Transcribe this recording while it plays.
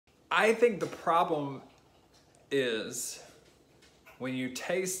I think the problem is when you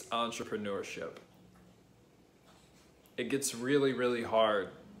taste entrepreneurship, it gets really, really hard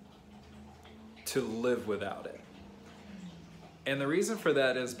to live without it. And the reason for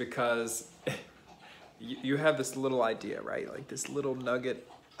that is because you have this little idea, right? Like this little nugget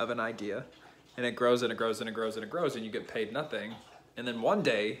of an idea, and it grows and it grows and it grows and it grows, and you get paid nothing. And then one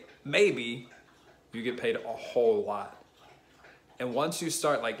day, maybe, you get paid a whole lot. And once you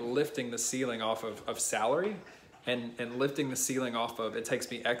start like lifting the ceiling off of salary and lifting the ceiling off of, it takes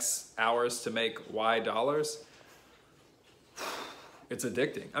me X hours to make Y dollars, it's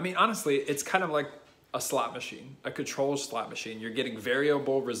addicting. I mean, honestly, it's kind of like a slot machine, a controlled slot machine. You're getting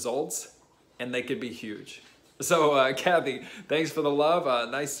variable results and they could be huge. So Kathy, thanks for the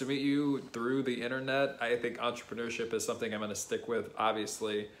love. Nice to meet you through the internet. I think entrepreneurship is something I'm gonna stick with,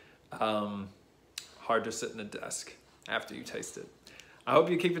 obviously. Hard to sit in a desk after you taste it. I hope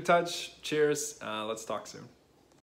you keep in touch. Cheers. Let's talk soon.